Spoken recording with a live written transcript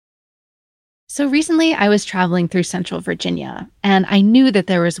So recently I was traveling through Central Virginia, and I knew that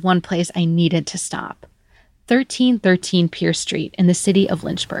there was one place I needed to stop. 1313 Pierce Street in the city of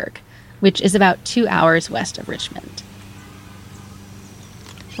Lynchburg, which is about 2 hours west of Richmond.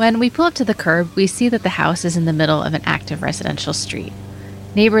 When we pull up to the curb, we see that the house is in the middle of an active residential street.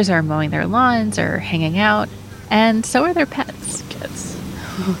 Neighbors are mowing their lawns or hanging out, and so are their pets. Kids.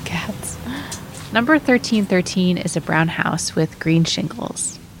 Oh, cats. Number 1313 is a brown house with green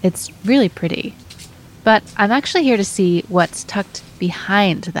shingles. It's really pretty. But I'm actually here to see what's tucked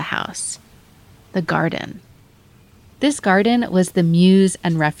behind the house. The garden. This garden was the muse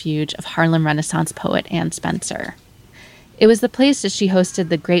and refuge of Harlem Renaissance poet Anne Spencer. It was the place that she hosted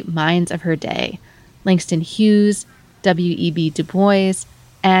the great minds of her day, Langston Hughes, W.E.B. Du Bois,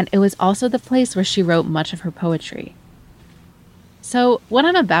 and it was also the place where she wrote much of her poetry. So what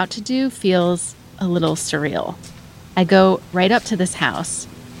I'm about to do feels a little surreal. I go right up to this house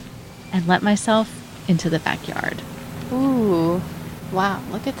and let myself into the backyard. Ooh, wow,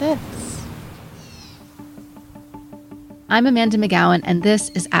 look at this. I'm Amanda McGowan, and this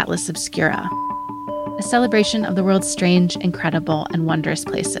is Atlas Obscura, a celebration of the world's strange, incredible, and wondrous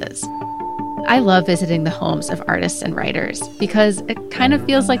places. I love visiting the homes of artists and writers because it kind of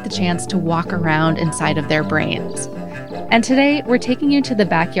feels like the chance to walk around inside of their brains. And today, we're taking you to the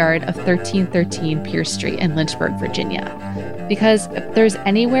backyard of 1313 Pierce Street in Lynchburg, Virginia. Because if there's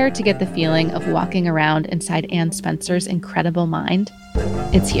anywhere to get the feeling of walking around inside Anne Spencer's incredible mind,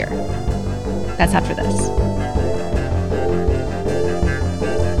 it's here. That's after this.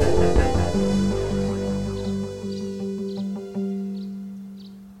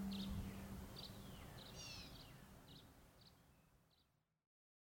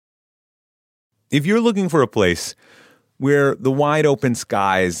 If you're looking for a place where the wide open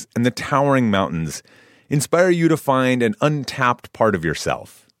skies and the towering mountains inspire you to find an untapped part of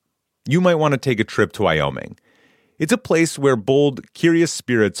yourself, you might want to take a trip to Wyoming. It's a place where bold, curious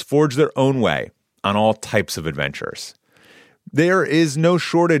spirits forge their own way on all types of adventures. There is no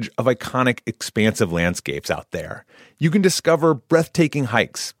shortage of iconic, expansive landscapes out there. You can discover breathtaking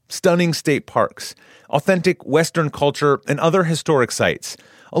hikes, stunning state parks, authentic Western culture, and other historic sites,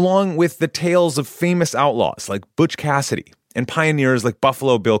 along with the tales of famous outlaws like Butch Cassidy and pioneers like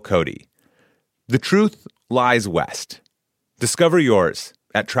Buffalo Bill Cody. The truth lies west. Discover yours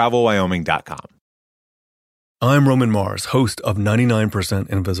at travelwyoming.com. I'm Roman Mars, host of 99%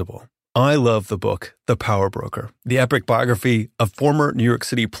 Invisible. I love the book, The Power Broker, the epic biography of former New York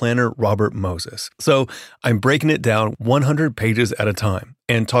City planner Robert Moses. So I'm breaking it down 100 pages at a time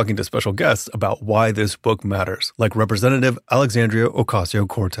and talking to special guests about why this book matters, like Representative Alexandria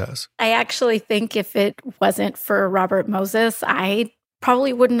Ocasio-Cortez. I actually think if it wasn't for Robert Moses, I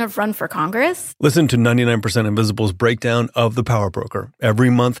probably wouldn't have run for Congress. Listen to 99% Invisible's breakdown of The Power Broker every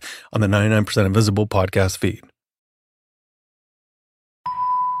month on the 99% Invisible podcast feed.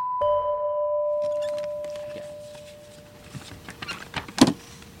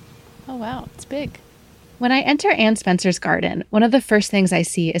 Oh, wow, it's big. When I enter Anne Spencer's garden, one of the first things I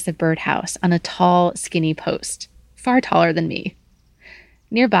see is a birdhouse on a tall, skinny post, far taller than me.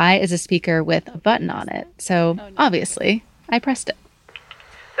 Nearby is a speaker with a button on it, so obviously, I pressed it.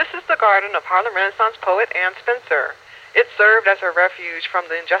 This is the garden of Harlem Renaissance poet Anne Spencer. It served as her refuge from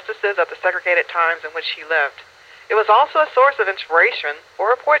the injustices of the segregated times in which she lived. It was also a source of inspiration for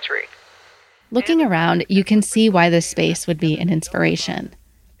her poetry. Looking around, you can see why this space would be an inspiration.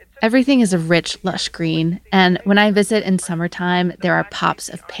 Everything is a rich, lush green, and when I visit in summertime, there are pops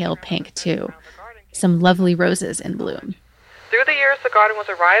of pale pink, too. Some lovely roses in bloom. Through the years, the garden was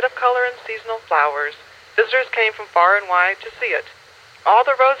a riot of color and seasonal flowers. Visitors came from far and wide to see it. All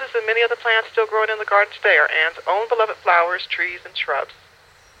the roses and many of the plants still growing in the garden today are Anne's own beloved flowers, trees, and shrubs.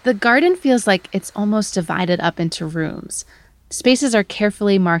 The garden feels like it's almost divided up into rooms. Spaces are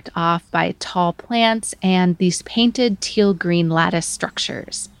carefully marked off by tall plants and these painted teal-green lattice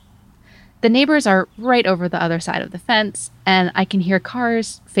structures. The neighbors are right over the other side of the fence, and I can hear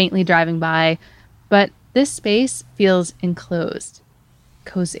cars faintly driving by, but this space feels enclosed,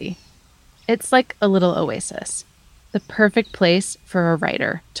 cozy. It's like a little oasis, the perfect place for a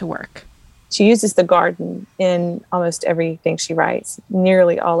writer to work. She uses the garden in almost everything she writes.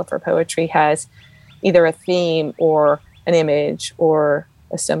 Nearly all of her poetry has either a theme or an image or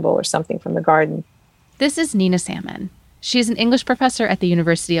a symbol or something from the garden. This is Nina Salmon. She's an English professor at the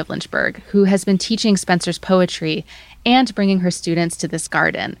University of Lynchburg who has been teaching Spencer's poetry and bringing her students to this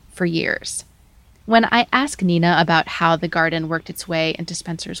garden for years. When I ask Nina about how the garden worked its way into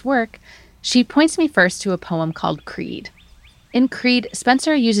Spencer's work, she points me first to a poem called Creed. In Creed,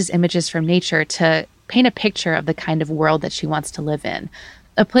 Spencer uses images from nature to paint a picture of the kind of world that she wants to live in,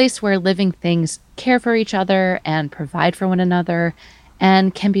 a place where living things care for each other and provide for one another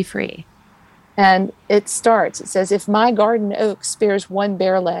and can be free. And it says, if my garden oak spares one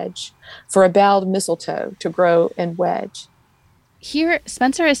bare ledge for a boughed mistletoe to grow and wedge. Here,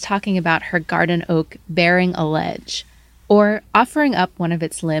 Spencer is talking about her garden oak bearing a ledge, or offering up one of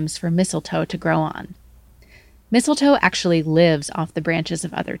its limbs for mistletoe to grow on. Mistletoe actually lives off the branches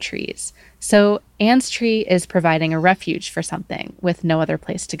of other trees, so Anne's tree is providing a refuge for something with no other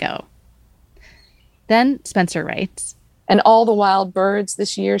place to go. Then Spencer writes, and all the wild birds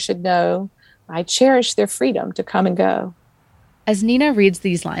this year should know, I cherish their freedom to come and go. As Nina reads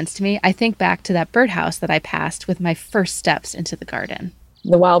these lines to me, I think back to that birdhouse that I passed with my first steps into the garden.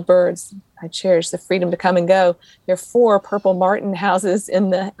 The wild birds, I cherish the freedom to come and go. There are 4 purple martin houses in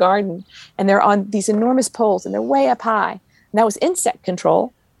the garden, and they're on these enormous poles, and they're way up high. And that was insect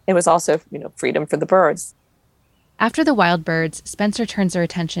control. It was also, freedom for the birds. After the wild birds, Spencer turns her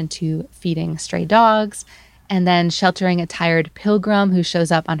attention to feeding stray dogs, and then sheltering a tired pilgrim who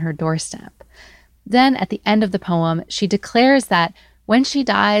shows up on her doorstep. Then, at the end of the poem, she declares that when she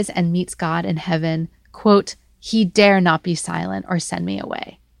dies and meets God in heaven, quote, he dare not be silent or send me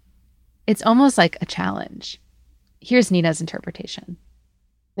away. It's almost like a challenge. Here's Nina's interpretation.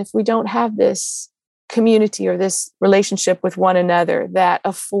 If we don't have this community or this relationship with one another that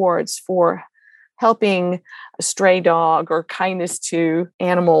affords for helping a stray dog or kindness to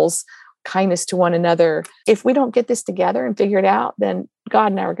animals, kindness to one another, if we don't get this together and figure it out, then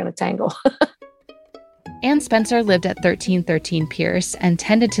God and I are going to tangle. Anne Spencer lived at 1313 Pierce and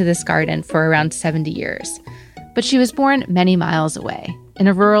tended to this garden for around 70 years. But she was born many miles away, in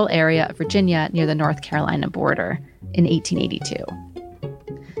a rural area of Virginia near the North Carolina border, in 1882.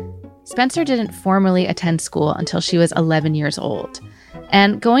 Spencer didn't formally attend school until she was 11 years old,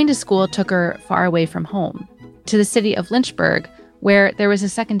 and going to school took her far away from home, to the city of Lynchburg, where there was a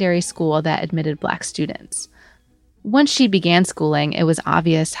secondary school that admitted Black students. Once she began schooling, it was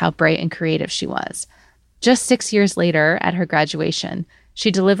obvious how bright and creative she was. Just 6 years later, at her graduation,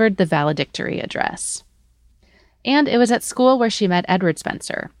 she delivered the valedictory address. And it was at school where she met Edward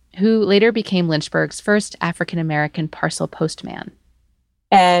Spencer, who later became Lynchburg's first African-American parcel postman.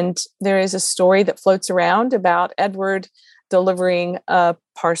 And there is a story that floats around about Edward delivering a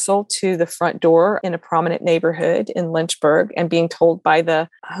parcel to the front door in a prominent neighborhood in Lynchburg and being told by the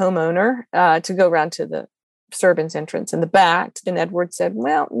homeowner to go around to the servants' entrance in the back. Then Edward said,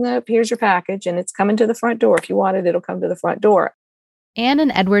 well, nope, here's your package, and it's coming to the front door. If you want it, it'll come to the front door. Anne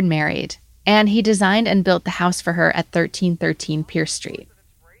and Edward married, and he designed and built the house for her at 1313 Pierce Street.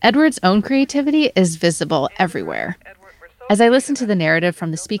 Edward's own creativity is visible everywhere. As I listen to the narrative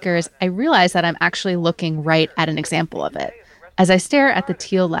from the speakers, I realize that I'm actually looking right at an example of it, as I stare at the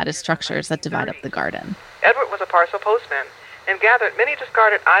teal lattice structures that divide up the garden. Edward was a parcel postman and gathered many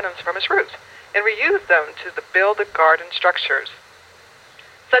discarded items from his route and reused them to build the garden structures.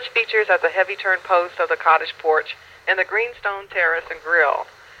 Such features as the heavy turn post of the cottage porch and the greenstone terrace and grill,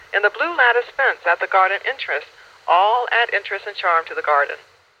 and the blue lattice fence at the garden entrance all add interest and charm to the garden.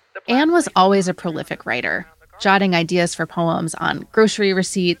 Anne was always a prolific writer, jotting ideas for poems on grocery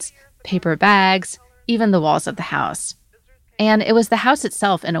receipts, paper bags, even the walls of the house. And it was the house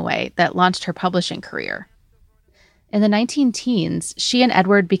itself, in a way, that launched her publishing career. In the 19-teens, she and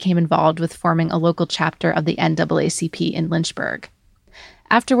Edward became involved with forming a local chapter of the NAACP in Lynchburg.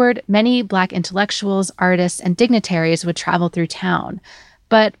 Afterward, many Black intellectuals, artists, and dignitaries would travel through town,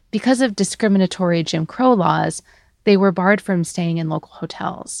 but because of discriminatory Jim Crow laws, they were barred from staying in local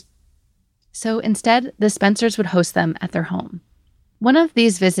hotels. So instead, the Spencers would host them at their home. One of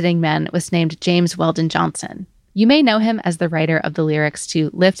these visiting men was named James Weldon Johnson. You may know him as the writer of the lyrics to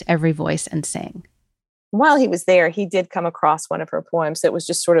Lift Every Voice and Sing. While he was there, he did come across one of her poems that was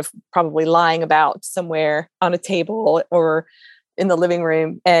just sort of probably lying about somewhere on a table or in the living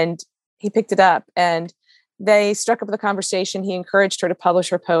room. And he picked it up and they struck up the conversation. He encouraged her to publish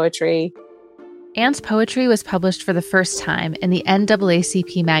her poetry. Anne's poetry was published for the first time in the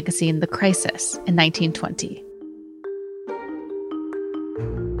NAACP magazine The Crisis in 1920.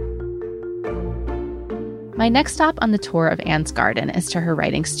 My next stop on the tour of Anne's garden is to her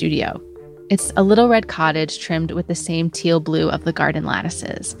writing studio. It's a little red cottage trimmed with the same teal blue of the garden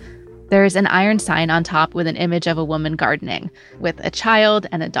lattices. There's an iron sign on top with an image of a woman gardening, with a child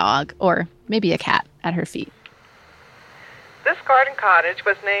and a dog, or maybe a cat, at her feet. This garden cottage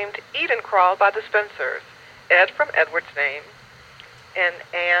was named Eden Crawl by the Spencers, Ed from Edward's name, and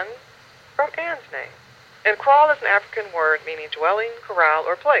Anne from Anne's name. And crawl is an African word meaning dwelling, corral,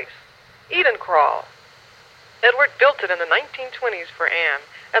 or place. Eden Crawl. Edward built it in the 1920s for Anne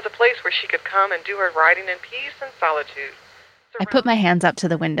as a place where she could come and do her writing in peace and solitude. I put my hands up to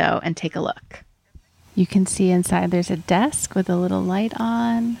the window and take a look. You can see inside there's a desk with a little light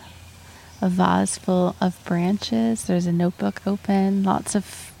on, a vase full of branches. There's a notebook open, lots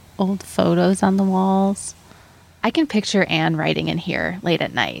of old photos on the walls. I can picture Anne writing in here late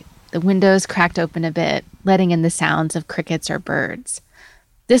at night, the windows cracked open a bit, letting in the sounds of crickets or birds.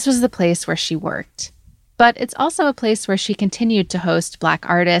 This was the place where she worked. But it's also a place where she continued to host Black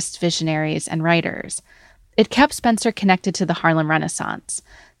artists, visionaries, and writers. It kept Spencer connected to the Harlem Renaissance,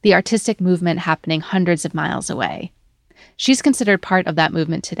 the artistic movement happening hundreds of miles away. She's considered part of that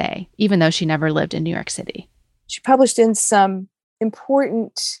movement today, even though she never lived in New York City. She published in some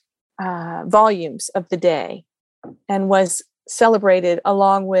important volumes of the day and was celebrated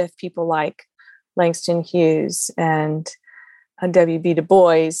along with people like Langston Hughes and W.B. Du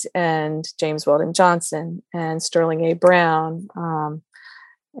Bois and James Weldon Johnson and Sterling A. Brown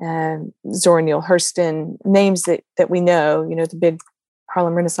and Zora Neale Hurston, names that we know, the big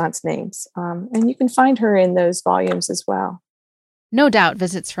Harlem Renaissance names. And you can find her in those volumes as well. No doubt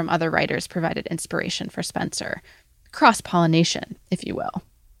visits from other writers provided inspiration for Spencer. Cross-pollination, if you will.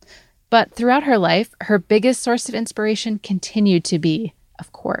 But throughout her life, her biggest source of inspiration continued to be,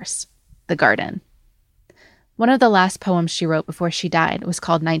 of course, the garden. One of the last poems she wrote before she died was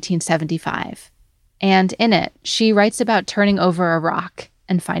called 1975. And in it, she writes about turning over a rock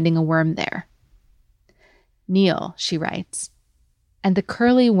and finding a worm there. Kneel, she writes, and the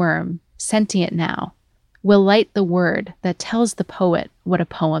curly worm, sentient now, will light the word that tells the poet what a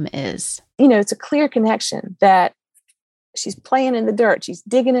poem is. It's a clear connection that she's playing in the dirt, she's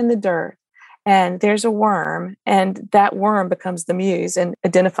digging in the dirt, and there's a worm, and that worm becomes the muse and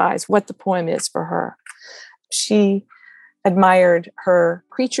identifies what the poem is for her. She admired her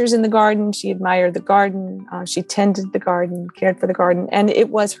creatures in the garden. She admired the garden. She tended the garden, cared for the garden, and it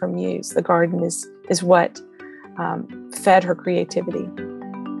was her muse. The garden is what fed her creativity.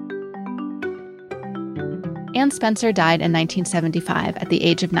 Anne Spencer died in 1975 at the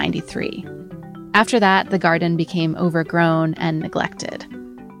age of 93. After that, the garden became overgrown and neglected.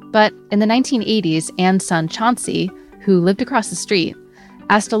 But in the 1980s, Anne's son Chauncey, who lived across the street,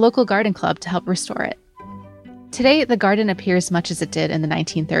 asked a local garden club to help restore it. Today, the garden appears much as it did in the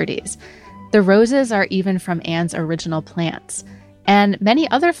 1930s. The roses are even from Anne's original plants, and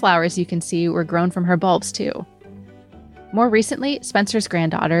many other flowers you can see were grown from her bulbs, too. More recently, Spencer's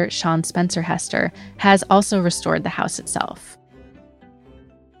granddaughter, Shawn Spencer Hester, has also restored the house itself.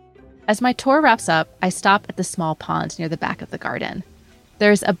 As my tour wraps up, I stop at the small pond near the back of the garden.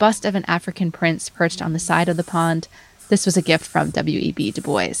 There's a bust of an African prince perched on the side of the pond. This was a gift from W.E.B. Du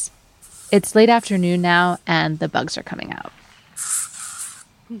Bois. It's late afternoon now, and the bugs are coming out.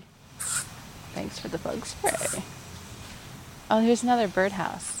 Thanks for the bug spray. Oh, here's another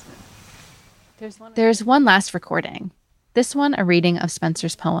birdhouse. There's one last recording. This one, a reading of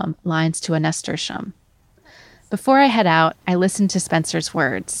Spencer's poem, Lines to a Nasturtium. Before I head out, I listen to Spencer's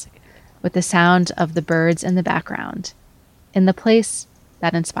words, with the sound of the birds in the background, in the place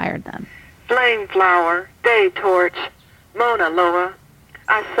that inspired them. Flame flower, day torch, Mona Loa.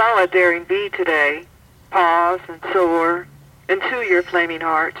 I saw a daring bee today, pause and soar into your flaming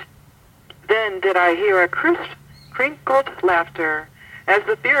heart. Then did I hear a crisp, crinkled laughter as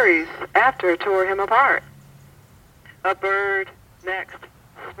the furies after tore him apart. A bird, next,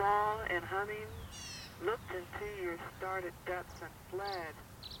 small and humming, looked into your started depths and fled.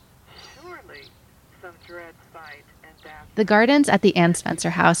 Surely some dread sight and death. The gardens at the Anne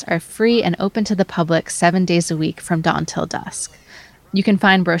Spencer house are free and open to the public 7 days a week from dawn till dusk. You can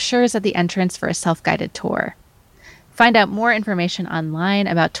find brochures at the entrance for a self-guided tour. Find out more information online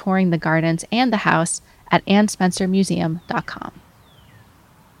about touring the gardens and the house at annespencermuseum.com.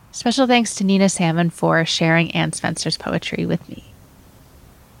 Special thanks to Nina Salmon for sharing Anne Spencer's poetry with me.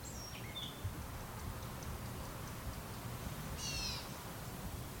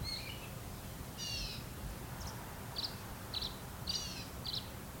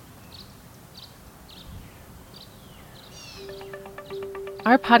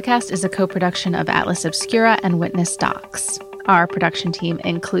 Our podcast is a co-production of Atlas Obscura and Witness Docs. Our production team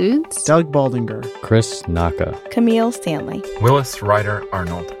includes Doug Baldinger, Chris Naka, Camille Stanley, Willis Ryder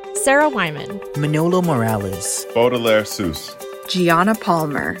Arnold, Sarah Wyman, Manolo Morales, Baudelaire Seuss, Gianna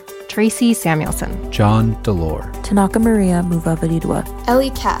Palmer, Tracy Samuelson, John Delore, Tanaka Maria Muvavaridwa, Ellie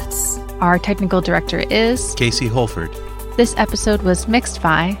Katz. Our technical director is Casey Holford. This episode was mixed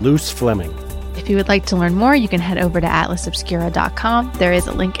by Luce Fleming. If you would like to learn more, you can head over to atlasobscura.com. There is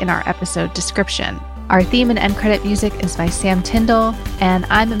a link in our episode description. Our theme and end credit music is by Sam Tyndall, and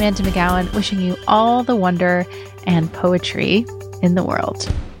I'm Amanda McGowan, wishing you all the wonder and poetry in the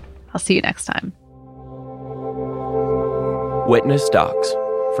world. I'll see you next time. Witness Docs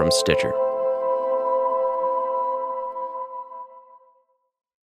from Stitcher.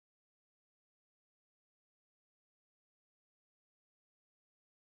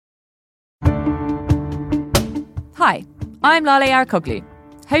 Hi, I'm Lale Arakoglu,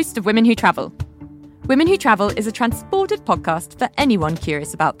 host of Women Who Travel. Women Who Travel is a transported podcast for anyone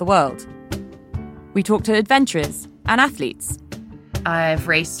curious about the world. We talk to adventurers and athletes. I've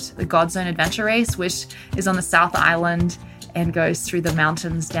raced the Godzone Adventure Race, which is on the South Island and goes through the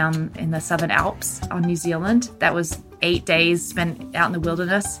mountains down in the Southern Alps on New Zealand. That was 8 days spent out in the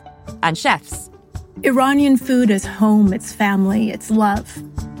wilderness. And chefs. Iranian food is home, it's family, it's love.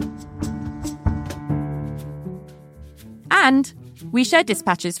 And we share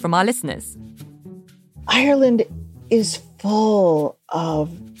dispatches from our listeners. Ireland is full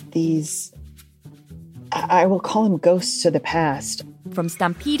of these, I will call them ghosts of the past. From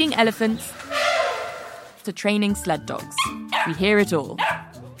stampeding elephants to training sled dogs. We hear it all.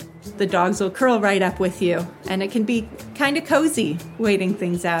 The dogs will curl right up with you, and it can be kind of cozy waiting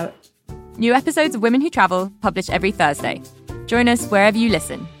things out. New episodes of Women Who Travel published every Thursday. Join us wherever you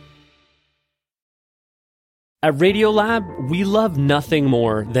listen. At Radiolab, we love nothing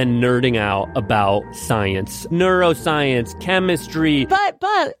more than nerding out about science, neuroscience, chemistry. But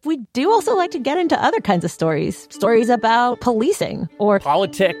we do also like to get into other kinds of stories. Stories about policing or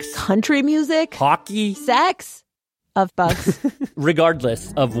politics, country music, hockey, sex, of bugs.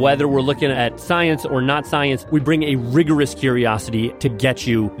 Regardless of whether we're looking at science or not science, we bring a rigorous curiosity to get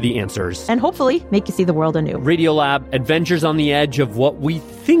you the answers. And hopefully make you see the world anew. Radiolab, adventures on the edge of what we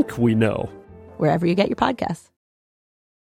think we know. Wherever you get your podcasts.